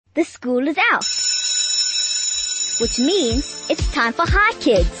The school is out, which means it's time for Hi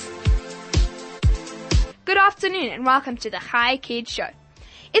Kids. Good afternoon and welcome to the Hi Kids Show.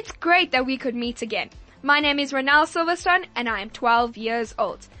 It's great that we could meet again. My name is Ronelle Silverstone and I am 12 years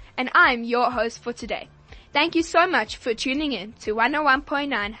old, and I'm your host for today. Thank you so much for tuning in to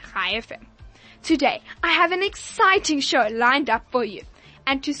 101.9 Hi FM. Today, I have an exciting show lined up for you.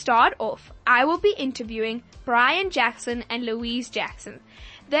 And to start off, I will be interviewing Bryan Jackson and Louise Jackson.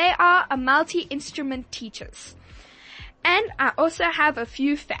 They are a multi-instrument teachers. And I also have a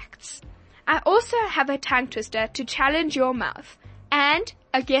few facts. I also have a tongue twister to challenge your mouth. And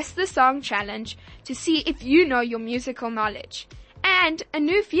a Guess the Song challenge to see if you know your musical knowledge. And a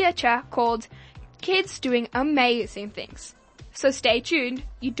new feature called Kids Doing Amazing Things. So stay tuned.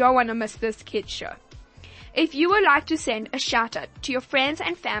 You don't want to miss this kids show. If you would like to send a shout out to your friends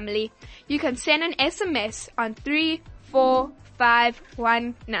and family, you can send an SMS on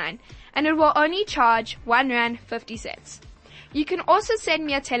 34519 and it will only charge R1.50. You can also send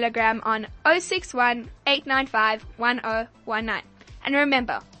me a telegram on 061 895 1019. And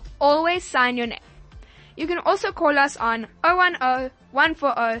remember, always sign your name. You can also call us on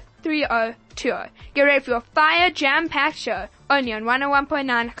 010-140-3020. Get ready for your fire jam-packed show only on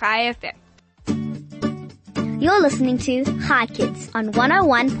 101.9 Hi FM. You're listening to Hi Kids on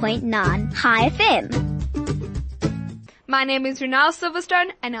 101.9 Hi FM. My name is Ronelle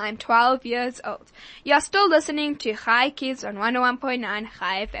Silverstone and I'm 12 years old. You're still listening to Hi Kids on 101.9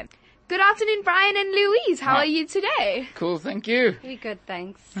 Hi FM. Good afternoon, Bryan and Louise. How are you today? Cool, thank you. We're good,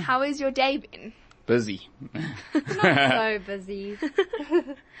 thanks. How has your day been? Busy. Not so busy.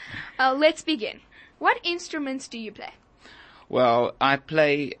 Let's begin. What instruments do you play? Well, I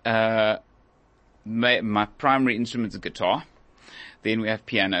play, my primary instrument is guitar. Then we have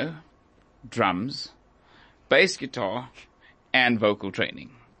piano, drums, bass guitar, and vocal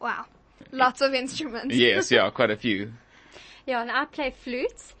training. Wow. Lots of instruments. Yes, yeah, quite a few. Yeah, and I play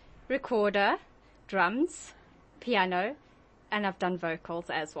flute, recorder, drums, piano, and I've done vocals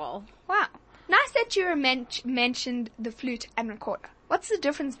as well. Wow. Nice that you mentioned the flute and recorder. What's the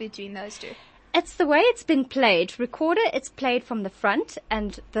difference between those two? It's the way it's been played. Recorder, it's played from the front,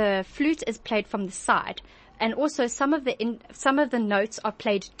 and the flute is played from the side. And also some of the notes are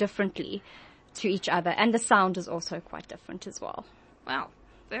played differently to each other, and the sound is also quite different as well. Wow,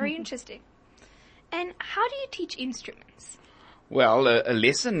 very interesting. And how do you teach instruments? Well, a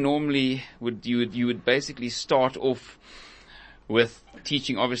lesson normally you would basically start off with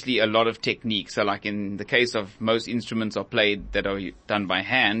teaching obviously a lot of techniques. So like in the case of most instruments are played that are done by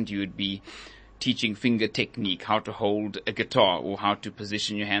hand, you would be teaching finger technique, how to hold a guitar or how to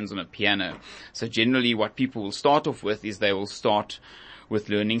position your hands on a piano. So generally what people will start off with is they will start with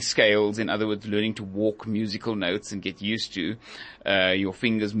learning scales, in other words, learning to walk musical notes and get used to your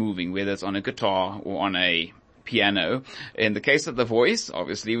fingers moving, whether it's on a guitar or on a piano. In the case of the voice,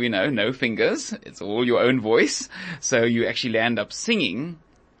 obviously we know no fingers. It's all your own voice. So you actually end up singing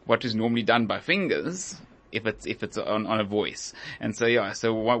what is normally done by fingers if it's on a voice. And so yeah,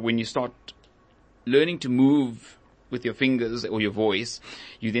 so when you start learning to move with your fingers or your voice,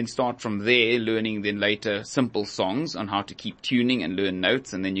 you then start from there, learning then later simple songs on how to keep tuning and learn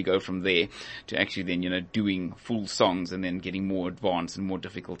notes, and then you go from there to actually then, doing full songs and then getting more advanced and more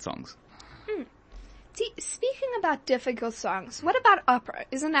difficult songs. See, speaking about difficult songs, what about opera?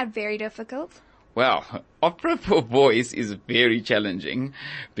 Isn't that very difficult? Well, opera for voice is very challenging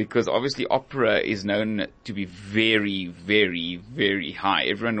because obviously opera is known to be very, very, very high.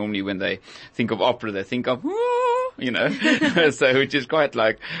 Everyone normally when they think of opera, they think of, so which is quite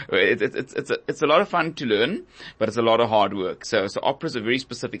like, it's a lot of fun to learn, but it's a lot of hard work. So opera is a very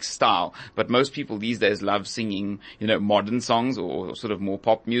specific style, but most people these days love singing, modern songs or sort of more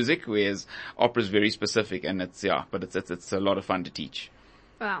pop music, whereas opera is very specific and it's a lot of fun to teach.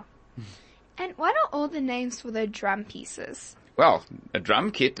 Wow. And what are all the names for the drum pieces? Well, a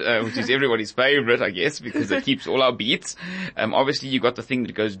drum kit, which is everybody's favorite, I guess, because it keeps all our beats. Obviously you got the thing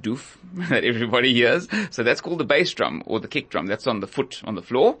that goes doof, that everybody hears. So that's called the bass drum or the kick drum. That's on the foot, on the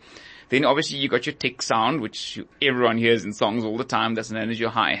floor. Then obviously you got your tick sound, which everyone hears in songs all the time. That's known as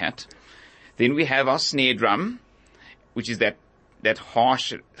your hi-hat. Then we have our snare drum, which is that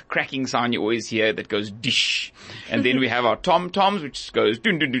harsh cracking sound you always hear that goes dish. And then we have our tom-toms, which goes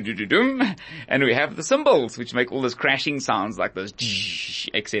dum dum dum dum dum dum. And we have the cymbals, which make all those crashing sounds like those dish,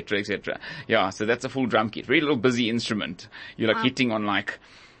 etc., etc. Yeah, so that's a full drum kit. Very little busy instrument. You're like hitting on like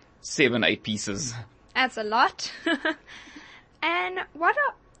 7-8 pieces. That's a lot. And what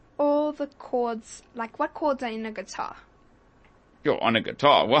are all the chords, like what chords are in a guitar? You're on a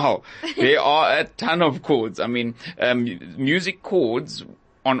guitar. Well, there are a ton of chords. I mean, music chords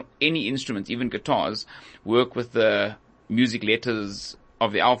on any instruments, even guitars, work with the music letters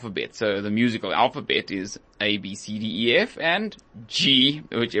of the alphabet. So the musical alphabet is A, B, C, D, E, F, and G,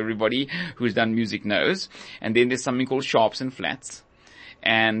 which everybody who's done music knows. And then there's something called sharps and flats.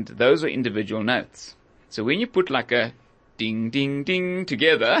 And those are individual notes. So when you put like a ding, ding, ding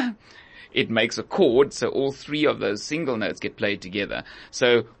together, it makes a chord. So all three of those single notes get played together.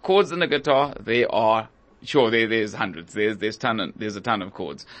 So chords in a guitar, there's hundreds. There's a ton of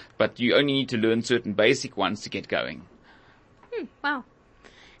chords. But you only need to learn certain basic ones to get going. Wow.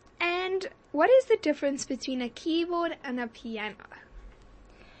 And what is the difference between a keyboard and a piano?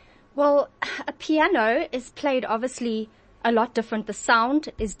 Well, a piano is played obviously a lot different. The sound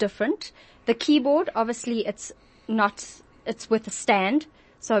is different. The keyboard, obviously, it's with a stand.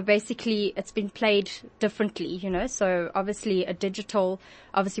 So basically, it's been played differently, So obviously, a digital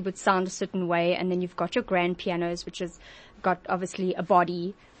obviously would sound a certain way, and then you've got your grand pianos, which has got obviously a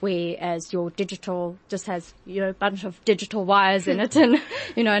body, whereas your digital just has a bunch of digital wires in it, and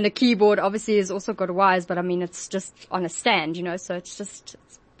and a keyboard obviously has also got wires, but I mean it's just on a stand, so it's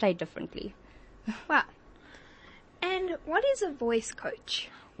played differently. Wow. And what is a voice coach?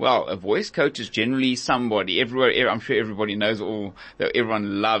 Well, a voice coach is generally somebody, I'm sure everybody knows, that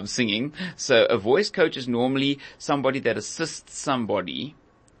everyone loves singing. So a voice coach is normally somebody that assists somebody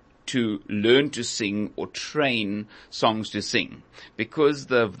to learn to sing or train songs to sing. Because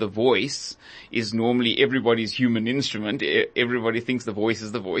the voice is normally everybody's human instrument. Everybody thinks the voice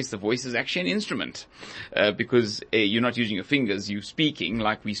is the voice. The voice is actually an instrument. Because you're not using your fingers, you're speaking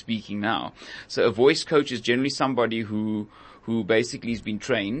like we're speaking now. So a voice coach is generally somebody who basically has been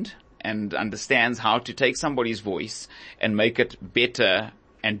trained and understands how to take somebody's voice and make it better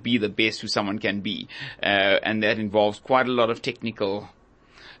and be the best who someone can be. And that involves quite a lot of technical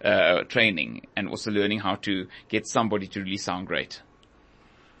training and also learning how to get somebody to really sound great.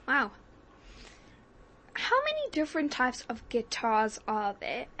 Wow. How many different types of guitars are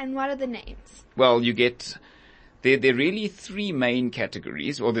there, and what are the names? Well, there are really three main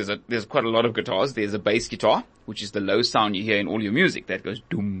categories. Well, there's quite a lot of guitars. There's a bass guitar, which is the low sound you hear in all your music. That goes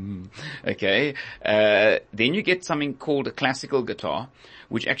doom. Okay. Then you get something called a classical guitar,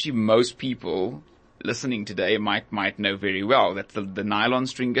 which actually most people listening today might know very well. That's the nylon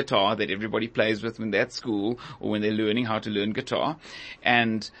string guitar that everybody plays with when they're at school or when they're learning how to learn guitar.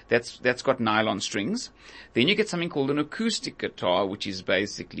 And that's got nylon strings. Then you get something called an acoustic guitar, which is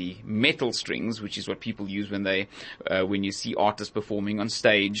basically metal strings, which is what people use when you see artists performing on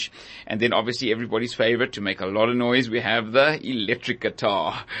stage. And then obviously everybody's favorite, to make a lot of noise, we have the electric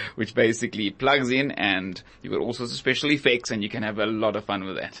guitar, which basically plugs in and you've got all sorts of special effects and you can have a lot of fun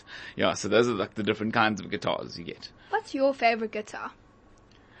with that. Yeah, so those are like the different kinds of guitars you get. What's your favorite guitar?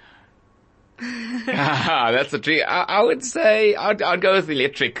 That's a trick. I would say I'd go with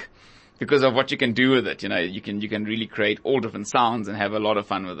electric because of what you can do with it. You can really create all different sounds and have a lot of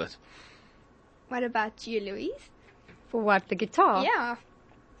fun with it. What about you, Louise? For what, the guitar? Yeah.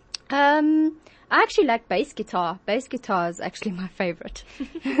 I actually like bass guitar. Bass guitar is actually my favorite.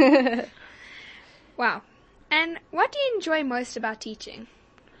 Wow. And what do you enjoy most about teaching?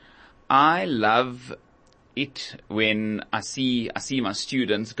 I love it when I see my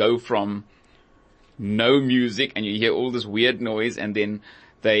students go from no music and you hear all this weird noise, and then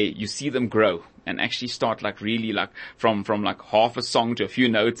you see them grow and actually start really from half a song to a few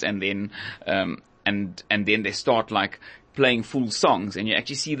notes, and then then they start playing full songs, and you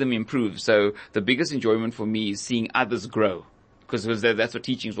actually see them improve. So the biggest enjoyment for me is seeing others grow. Because that's what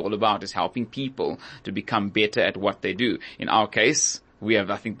teaching is all about, is helping people to become better at what they do. In our case, we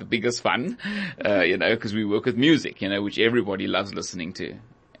have, I think, the biggest fun, because we work with music, which everybody loves listening to.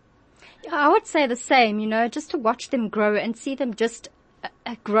 Yeah, I would say the same, just to watch them grow and see them just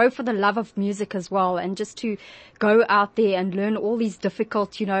grow for the love of music as well, and just to go out there and learn all these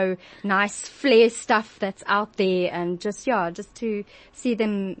difficult, nice flair stuff that's out there, and just to see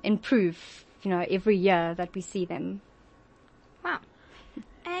them improve, every year that we see them. Wow.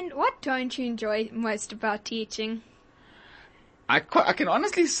 And what don't you enjoy most about teaching? I can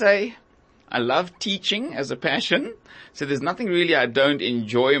honestly say I love teaching as a passion, so there's nothing really I don't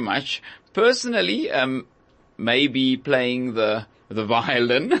enjoy much. Personally, maybe playing the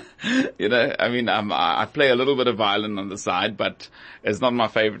violin, I play a little bit of violin on the side, but it's not my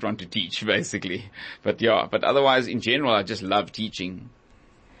favorite one to teach, basically. But otherwise, in general, I just love teaching.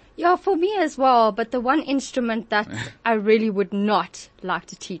 Yeah, for me as well, but the one instrument that I really would not like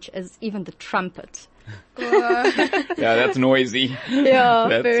to teach is even the trumpet. Yeah, that's noisy. Yeah,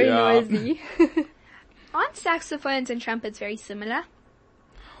 very noisy. Aren't saxophones and trumpets very similar?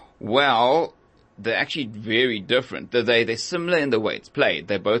 Well, they're actually very different. They're similar in the way it's played.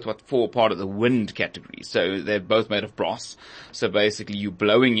 They're both what fall part of the wind category. So they're both made of brass. So basically you're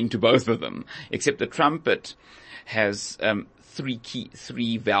blowing into both of them, except the trumpet has,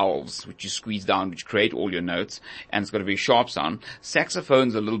 three valves which you squeeze down, which create all your notes, and it's got a very sharp sound.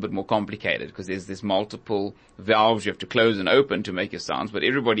 Saxophone's a little bit more complicated because there's multiple valves you have to close and open to make your sounds, but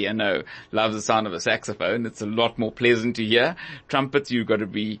everybody I know loves the sound of a saxophone. It's a lot more pleasant to hear. Trumpets, you've got to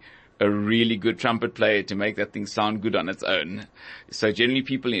be a really good trumpet player to make that thing sound good on its own. So generally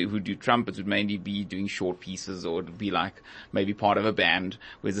people who do trumpets would mainly be doing short pieces, or would be like maybe part of a band,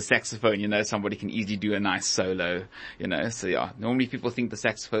 whereas the saxophone, somebody can easily do a nice solo, so yeah, normally people think the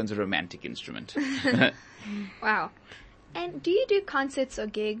saxophone's a romantic instrument. Wow. And do you do concerts or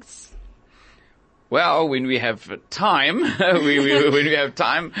gigs? Well, when we have time, when we have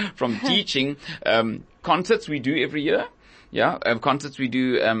time from teaching, concerts we do every year. Yeah, concerts we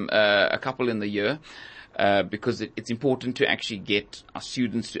do a couple in the year, because it's important to actually get our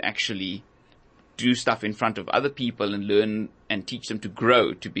students to actually do stuff in front of other people and learn and teach them to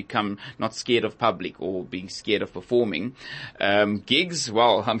grow, to become not scared of public or being scared of performing. Gigs,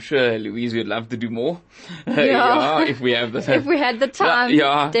 well, I'm sure Louise would love to do more. Yeah. If we have if we had the time,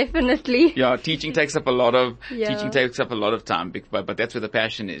 definitely. Yeah, teaching takes up a lot of time, but that's where the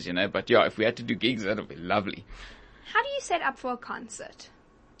passion is, But yeah, if we had to do gigs, that would be lovely. How do you set up for a concert?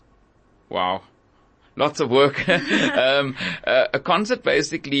 Wow. Lots of work. A concert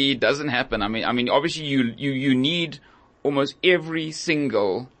basically doesn't happen. I mean, obviously you need almost every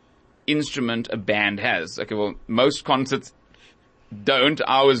single instrument a band has. Okay, well, most concerts don't.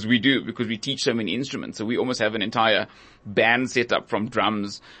 Ours we do, because we teach so many instruments. So we almost have an entire band set up, from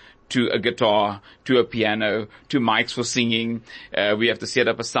drums to a guitar, to a piano, to mics for singing. We have to set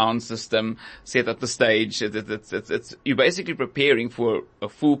up a sound system, set up the stage. You're basically preparing for a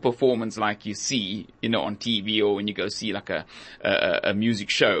full performance like you see, on TV, or when you go see like a music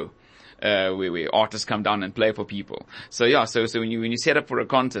show, where artists come down and play for people. So yeah, so when you set up for a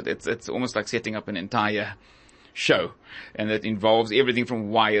concert, it's almost like setting up an entire show. And that involves everything from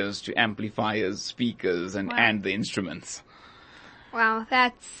wires to amplifiers, speakers, and the instruments. Wow,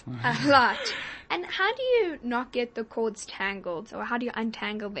 that's a lot. And how do you not get the cords tangled, or how do you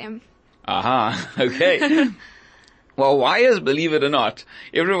untangle them? Okay. Well, wires, believe it or not,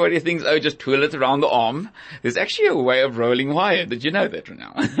 everybody thinks, just twirl it around the arm. There's actually a way of rolling wire. Did you know that,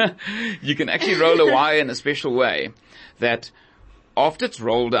 Renal? You can actually roll a wire in a special way that after it's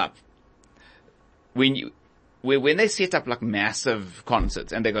rolled up, when they set up like massive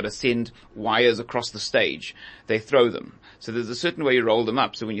concerts and they got to send wires across the stage, they throw them. So there's a certain way you roll them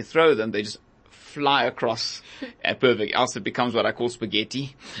up. So when you throw them, they just fly across at perfect. Else it becomes what I call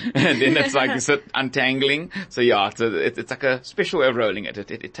spaghetti. And then it's like this untangling. So yeah, it's like a special way of rolling it.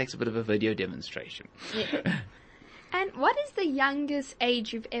 It takes a bit of a video demonstration. Yeah. And what is the youngest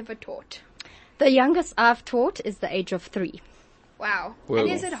age you've ever taught? The youngest I've taught is the age of 3. Wow. Whoa. And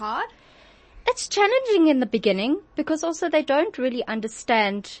is it hard? It's challenging in the beginning, because also they don't really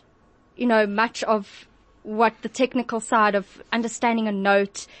understand, much of what the technical side of understanding a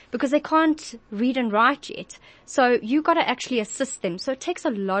note, because they can't read and write yet. So you got to actually assist them. So it takes a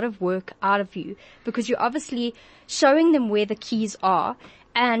lot of work out of you, because you're obviously showing them where the keys are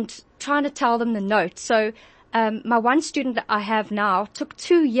and trying to tell them the notes. So my one student that I have now took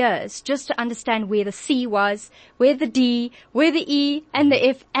 2 years just to understand where the C was, where the D, where the E, and the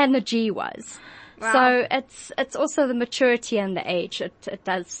F, and the G was. Wow. So it's also the maturity and the age. It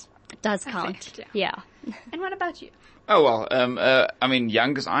does count. Yeah. And what about you? Oh, well,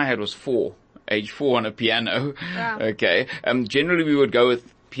 youngest I had was 4, age 4 on a piano. Wow. Okay. Generally we would go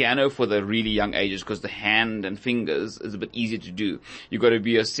with piano for the really young ages, because the hand and fingers is a bit easier to do. You've got to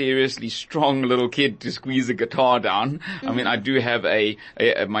be a seriously strong little kid to squeeze a guitar down. Mm-hmm. I mean, I do have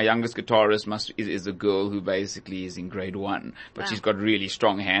my youngest guitarist is a girl who basically is in grade 1, but she's got really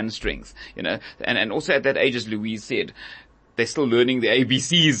strong hand strength, and also at that age, as Louise said, they're still learning the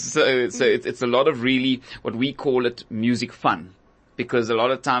ABCs. So it's a lot of really what we call it music fun, because a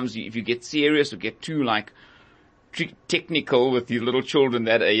lot of times if you get serious or get too technical with these little children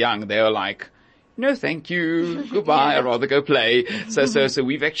that are young, they are like, no, thank you, goodbye, I'd rather go play. So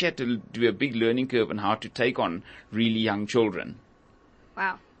we've actually had to do a big learning curve on how to take on really young children.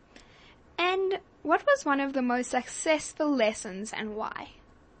 Wow. And what was one of the most successful lessons, and why?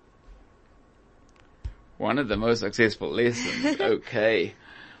 One of the most successful lessons. Okay.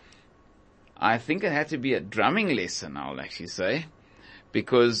 I think it had to be a drumming lesson, I'll actually say,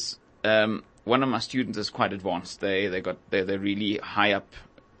 because one of my students is quite advanced. They're really high up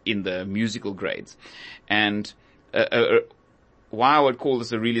in the musical grades, and why I would call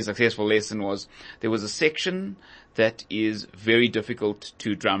this a really successful lesson was there was a section that is very difficult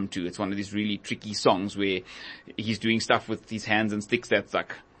to drum to. It's one of these really tricky songs where he's doing stuff with his hands and sticks that's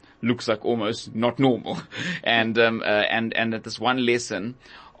like, looks like almost not normal. And at this one lesson,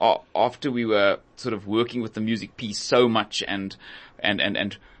 after we were sort of working with the music piece so much and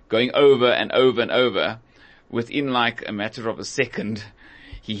going over and over and over, within like a matter of a second,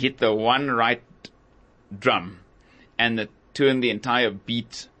 he hit the one right drum and it turned the entire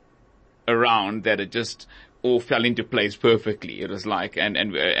beat around that it just all fell into place perfectly. It was like,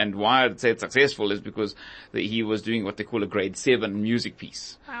 and why I'd say it's successful is because he was doing what they call a grade 7 music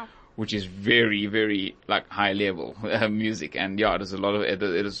piece. Wow. Which is very, very like high level music. And yeah, it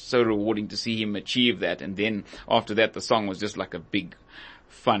is so rewarding to see him achieve that. And then after that, the song was just like a big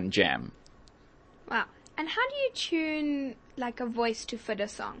fun jam. Wow. And how do you tune like a voice to fit a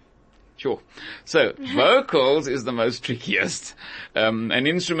song? Sure. So vocals is the most trickiest. An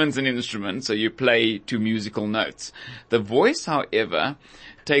instrument's an instrument, so you play to musical notes. The voice, however,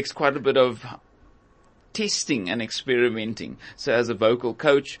 takes quite a bit of testing and experimenting. So as a vocal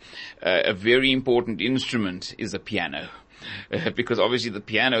coach, a very important instrument is a piano. Because obviously the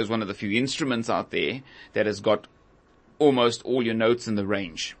piano is one of the few instruments out there that has got almost all your notes in the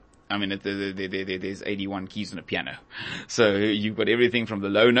range. I mean, there's 81 keys on a piano. So you've got everything from the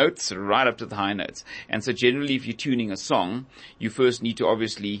low notes right up to the high notes. And so generally if you're tuning a song, you first need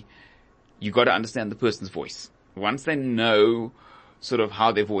to you've got to understand the person's voice. Once they know sort of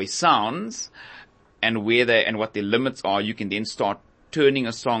how their voice sounds and what their limits are, you can then start turning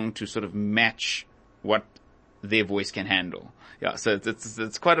a song to sort of match what their voice can handle. Yeah, so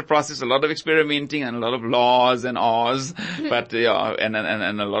it's quite a process, a lot of experimenting and a lot of laws and R's, but yeah, and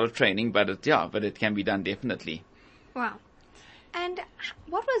a lot of training, but it can be done definitely. Wow. And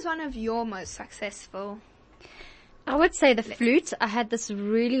what was one of your most successful? I would say the flute. I had this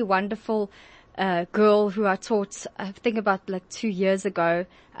really wonderful girl who I taught, I think about like 2 years ago,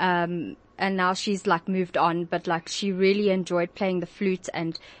 and now she's like moved on, but like she really enjoyed playing the flute,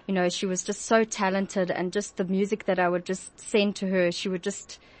 and you know, she was just so talented, and just the music that I would just send to her, she would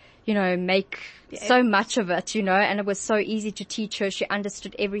just, you know, make so much of it, you know, and it was so easy to teach her. She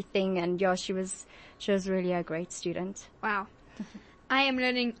understood everything, and yeah, she was really a great student. Wow. I am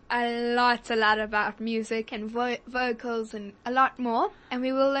learning a lot about music and vocals and a lot more, and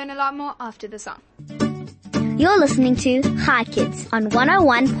we will learn a lot more after the song. You're listening to Hi Kids on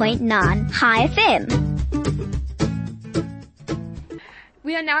 101.9 Hi FM.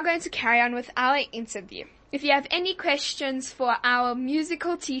 We are now going to carry on with our interview. If you have any questions for our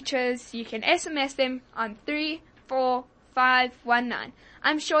musical teachers, you can SMS them on 34519.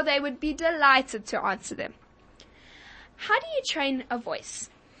 I'm sure they would be delighted to answer them. How do you train a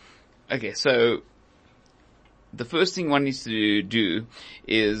voice? Okay, so the first thing one needs to do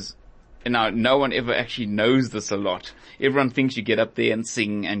is, now no one ever actually knows this a lot. Everyone thinks you get up there and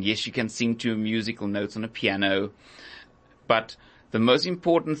sing, and yes, you can sing to musical notes on a piano, but the most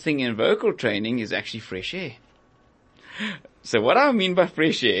important thing in vocal training is actually fresh air. So what I mean by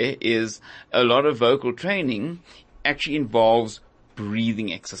fresh air is a lot of vocal training actually involves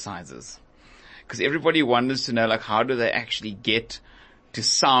breathing exercises. Because everybody wonders to know, like, how do they actually get to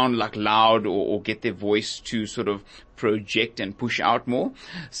sound like loud or get their voice to sort of project and push out more.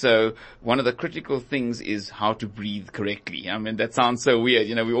 So one of the critical things is how to breathe correctly. I mean, that sounds so weird.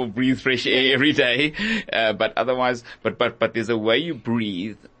 You know, we all breathe fresh air every day. But there's a way you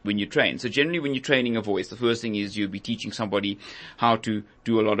breathe when you train. So generally when you're training a voice, the first thing is you'll be teaching somebody how to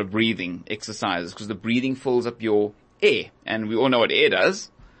do a lot of breathing exercises, because the breathing fills up your air, and we all know what air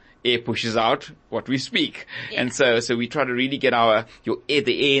does. Air pushes out what we speak. Yeah. And so we try to really get the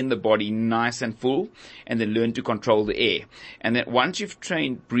air in the body nice and full, and then learn to control the air. And then once you've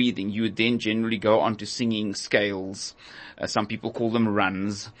trained breathing, you would then generally go on to singing scales. Some people call them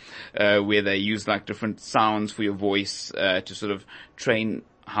runs, where they use like different sounds for your voice, to sort of train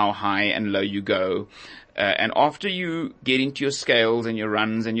how high and low you go. And after you get into your scales and your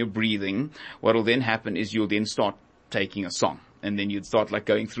runs and your breathing, what will then happen is you'll then start taking a song. And then you'd start like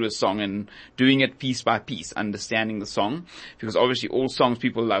going through a song and doing it piece by piece, understanding the song. Because obviously all songs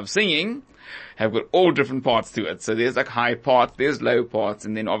people love singing have got all different parts to it. So there's like high parts, there's low parts,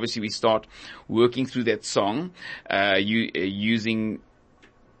 and then obviously we start working through that song, using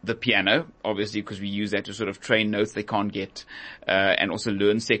the piano, obviously, because we use that to sort of train notes they can't get, and also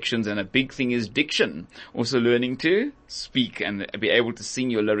learn sections. And a big thing is diction, also learning to speak and be able to sing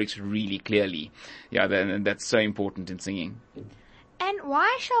your lyrics really clearly. Yeah, and that's so important in singing. And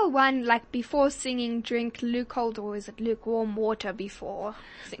why shall one, like before singing, drink lukewarm water before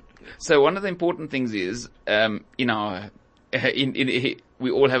singing? So one of the important things is, in our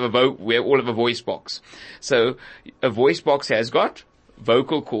we all have a voice box. So a voice box has got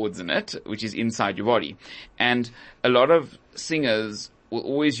vocal cords in it, which is inside your body. And a lot of singers will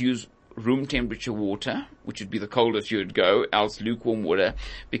always use room temperature water, which would be the coldest you would go, else lukewarm water,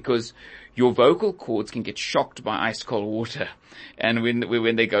 because your vocal cords can get shocked by ice cold water. And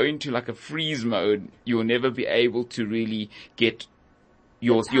when they go into like a freeze mode, you'll never be able to really get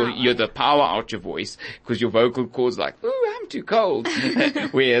the power out your voice, because your vocal cords like, ooh, I'm too cold.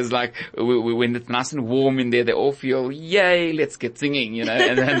 Whereas like, when it's nice and warm in there, they all feel, yay, let's get singing, and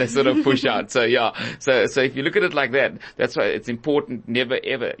then they sort of push out. So yeah. So if you look at it like that, that's why it's important, never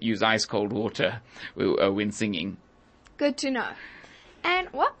ever use ice cold water when singing. Good to know. And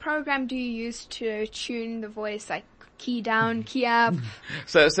what program do you use to tune the voice, like key down, key up?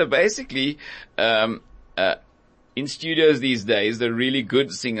 So basically, in studios these days, the really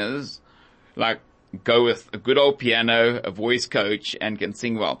good singers, like, go with a good old piano, a voice coach, and can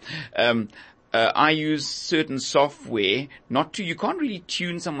sing well. I use certain software, you can't really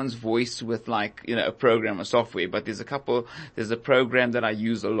tune someone's voice with like, a program or software, but there's a program that I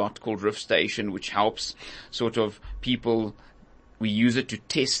use a lot called Riff Station, which helps sort of people. We use it to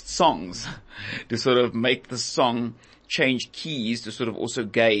test songs, to sort of make the song change keys, to sort of also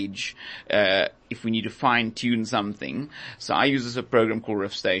gauge if we need to fine tune something. So I use a program called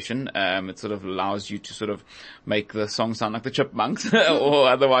Riff Station. It sort of allows you to sort of make the song sound like the Chipmunks or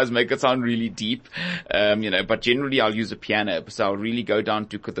otherwise make it sound really deep. But generally I'll use a piano. So I'll really go down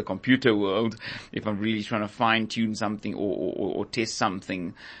to the computer world if I'm really trying to fine tune something or test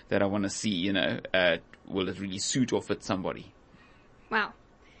something that I want to see, will it really suit or fit somebody? Wow.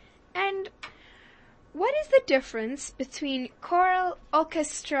 And what is the difference between choral,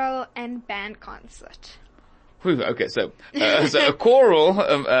 orchestral, and band concert? Okay, so a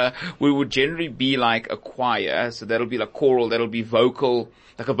choral, we would generally be like a choir, so that'll be like choral, that'll be vocal,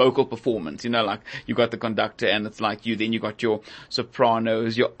 like a vocal performance, like you got the conductor and it's like then you got your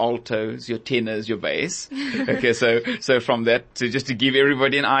sopranos, your altos, your tenors, your bass. Okay, so from that, so just to give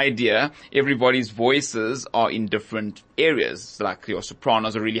everybody an idea, everybody's voices are in different areas, so like your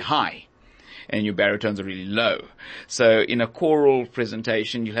sopranos are really high, and your baritones are really low. So in a choral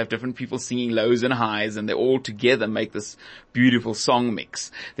presentation, you'll have different people singing lows and highs, and they all together make this beautiful song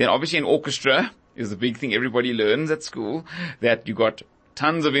mix. Then obviously an orchestra is the big thing everybody learns at school, that you got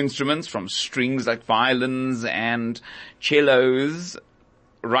tons of instruments, from strings like violins and cellos,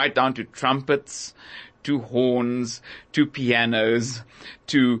 right down to trumpets, to horns, to pianos,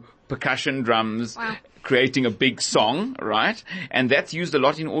 to percussion drums. Wow. Creating a big song, right? And that's used a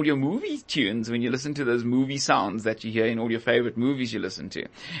lot in all your movie tunes when you listen to those movie sounds that you hear in all your favorite movies you listen to.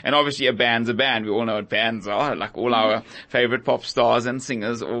 And obviously a band's a band. We all know what bands are. Like all our favorite pop stars and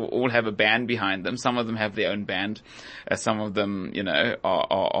singers all have a band behind them. Some of them have their own band. Some of them,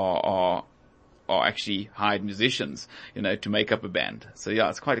 are actually hired musicians, to make up a band. So yeah,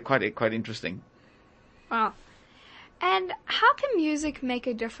 it's quite interesting. Wow. And how can music make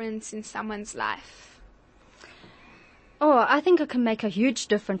a difference in someone's life? Oh, I think it can make a huge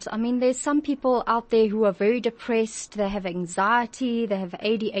difference. I mean, there's some people out there who are very depressed. They have anxiety. They have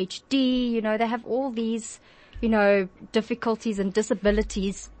ADHD. They have all these, difficulties and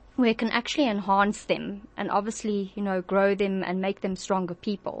disabilities where it can actually enhance them and obviously, grow them and make them stronger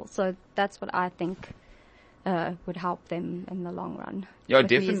people. So that's what I think would help them in the long run. Yeah,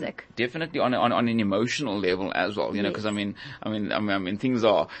 definitely on an emotional level as well, because yes. Things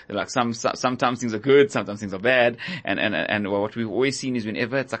are like sometimes things are good, sometimes things are bad, and what we've always seen is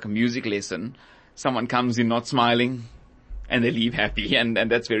whenever it's like a music lesson, someone comes in not smiling and they leave happy, and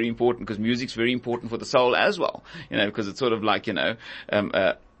that's very important, because music's very important for the soul as well, because it's sort of like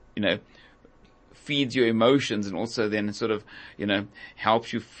feeds your emotions, and also then sort of,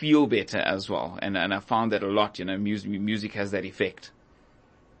 helps you feel better as well. And I found that a lot, music has that effect.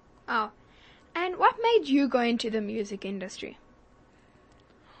 Oh. And what made you go into the music industry?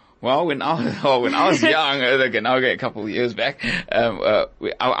 Well, when I was young, again, a couple of years back, I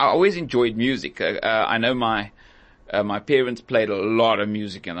always enjoyed music. I know my parents played a lot of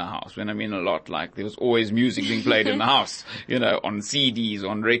music in the house. When I mean a lot, like there was always music being played in the house, on CDs,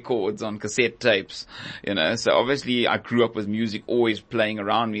 on records, on cassette tapes, So obviously I grew up with music always playing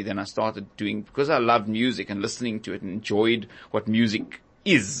around me. Then I started because I loved music and listening to it and enjoyed what music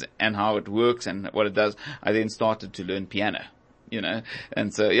is and how it works and what it does. I then started to learn piano.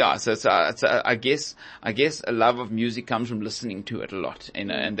 And so, yeah, so I guess a love of music comes from listening to it a lot,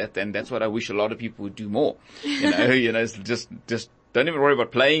 and that's what I wish a lot of people would do more, just don't even worry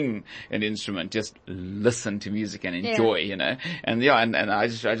about playing an instrument, just listen to music and enjoy, and I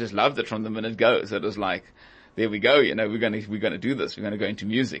just loved it from the minute go. So it was like, there we go. We're gonna do this. We're gonna go into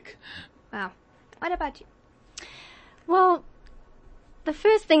music. Wow. What about you? Well, the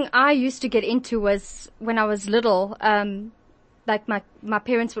first thing I used to get into was when I was little. Like my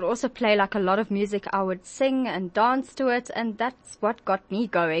parents would also play like a lot of music. I would sing and dance to it, and that's what got me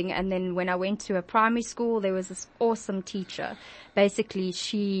going. And then when I went to a primary school, there was this awesome teacher. Basically,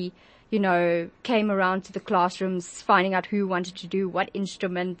 she, came around to the classrooms, finding out who wanted to do what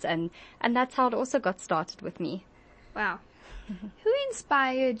instrument, and that's how it also got started with me. Wow. Who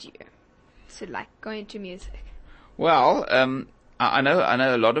inspired you to like go into music? Well, I know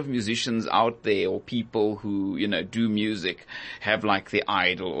a lot of musicians out there, or people who, do music, have like their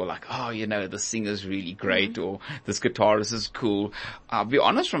idol, or like, this singer's really great, or this guitarist is cool. I'll be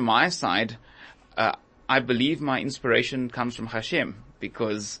honest, from my side, I believe my inspiration comes from Hashem,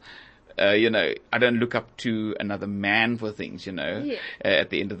 because, I don't look up to another man for things, at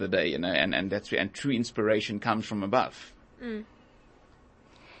the end of the day, and true inspiration comes from above. Mm.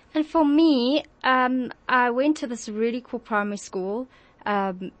 And for me, I went to this really cool primary school,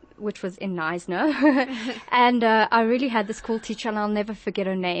 which was in Neisner. And I really had this cool teacher, and I'll never forget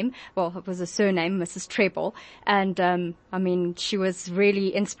her name. Well, it was a surname, Mrs. Treble. And she was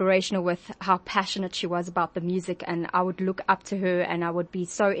really inspirational with how passionate she was about the music. And I would look up to her, and I would be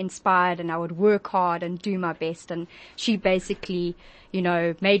so inspired, and I would work hard and do my best. And she basically,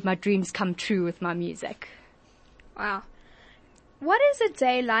 made my dreams come true with my music. Wow. What is a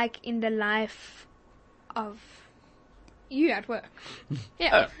day like in the life of you at work?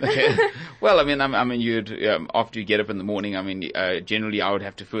 Yeah. Well, after you get up in the morning, generally I would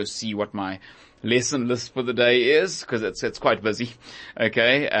have to first see what my lesson list for the day is, because it's quite busy.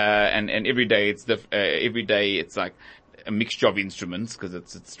 Okay. And every day it's like a mixture of instruments, because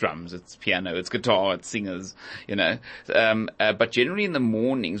it's drums, it's piano, it's guitar, it's singers, but generally in the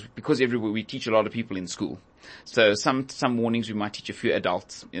mornings, because we teach a lot of people in school. So some mornings we might teach a few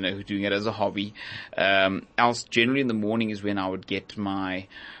adults, who are doing it as a hobby. Else generally in the morning is when I would get my,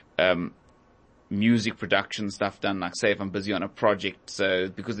 music production stuff done. Like say if I'm busy on a project, so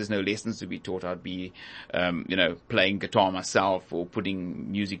because there's no lessons to be taught, I'd be, playing guitar myself, or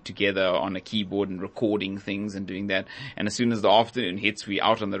putting music together on a keyboard and recording things and doing that. And as soon as the afternoon hits, we're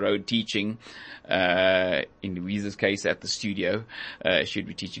out on the road teaching, in Louise's case at the studio. She'd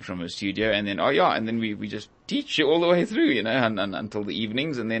be teaching from her studio, and then we just teach all the way through, and until the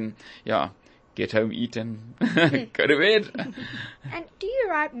evenings, and then, get home, eat, and go to bed. And do you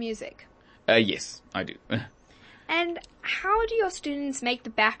write music? Yes, I do. And how do your students make the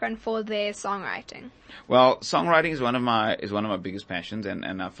background for their songwriting? Well, songwriting is one of my biggest passions,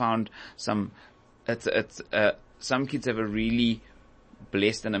 and I found some kids have a really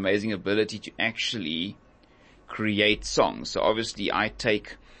blessed and amazing ability to actually create songs. So obviously I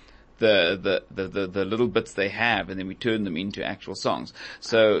take the little bits they have, and then we turn them into actual songs.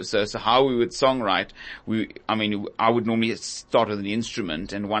 So how we would songwrite, I would normally start with an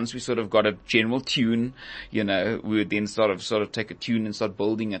instrument, and once we sort of got a general tune, we would then sort of take a tune and start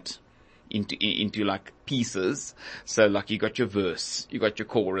building it into like pieces. So like you got your verse, you got your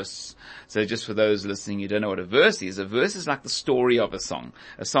chorus. So just for those listening, you don't know what a verse is like the story of a song.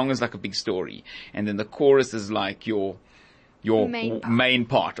 A song is like a big story, and then the chorus is like your main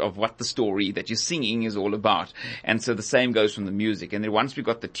part of what the story that you're singing is all about. And so the same goes from the music. And then once we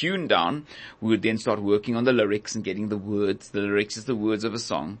got the tune down, we would then start working on the lyrics and getting the words. The lyrics is the words of a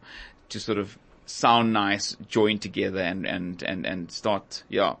song to sort of sound nice, join together, and start,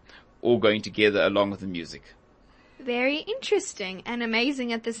 all going together along with the music. Very interesting and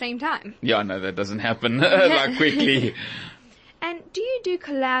amazing at the same time. Yeah, no, that doesn't happen like quickly. And do you do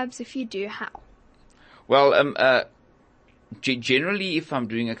collabs? If you do, how? Well, generally, if I'm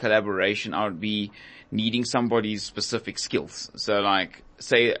doing a collaboration, I would be needing somebody's specific skills. So like,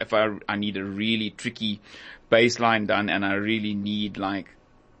 say if I need a really tricky bass line done, and I really need like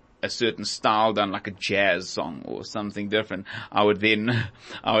a certain style done, like a jazz song or something different, I would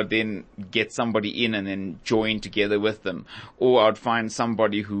then get somebody in and then join together with them. Or I would find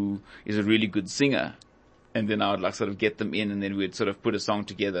somebody who is a really good singer, and then I would like sort of get them in, and then we'd sort of put a song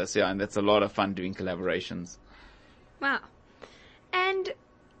together. So and that's a lot of fun doing collaborations. Wow. And,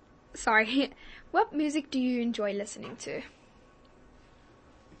 sorry, what music do you enjoy listening to?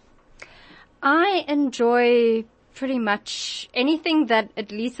 I enjoy pretty much anything that at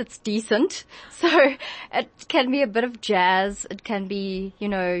least it's decent. So it can be a bit of jazz. It can be,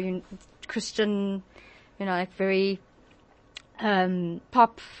 Christian, like very,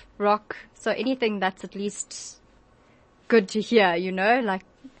 pop, rock. So anything that's at least good to hear, like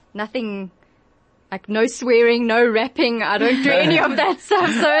nothing like no swearing, no rapping. I don't do any of that stuff.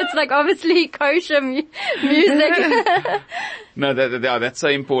 So it's like obviously kosher music. No, that's so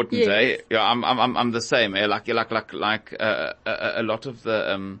important, Yes. eh? Yeah, I'm the same, eh? Like a lot of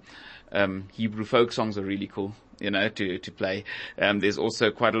the, Hebrew folk songs are really cool, to play. There's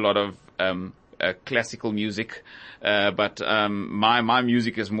also quite a lot of, classical music, but, my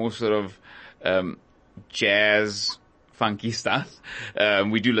music is more sort of, jazz, funky stuff.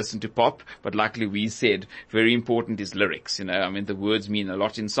 We do listen to pop, but like Louise said, very important is lyrics, the words mean a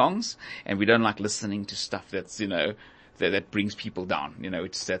lot in songs, and we don't like listening to stuff that's, that brings people down.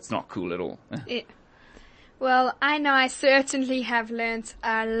 That's not cool at all. Yeah. Well, I know I certainly have learnt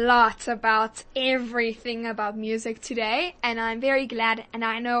a lot about everything about music today, and I'm very glad, and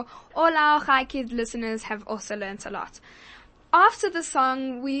I know all our High Kids listeners have also learnt a lot. After the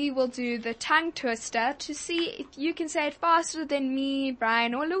song, we will do the tongue twister to see if you can say it faster than me,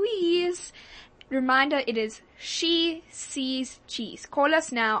 Brian, or Louise. Reminder, it is she sees cheese. Call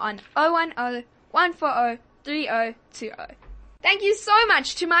us now on 010-140-3020. Thank you so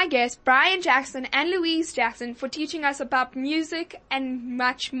much to my guests, Bryan Jackson and Louise Jackson, for teaching us about music and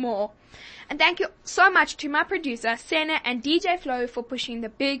much more. And thank you so much to my producer, Senna, and DJ Flo for pushing the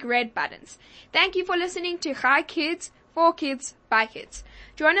big red buttons. Thank you for listening to High Kids, for kids, by kids.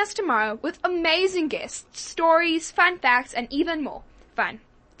 Join us tomorrow with amazing guests, stories, fun facts, and even more fun.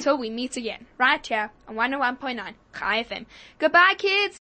 Till we meet again, right here on 101.9 High FM. Goodbye, kids!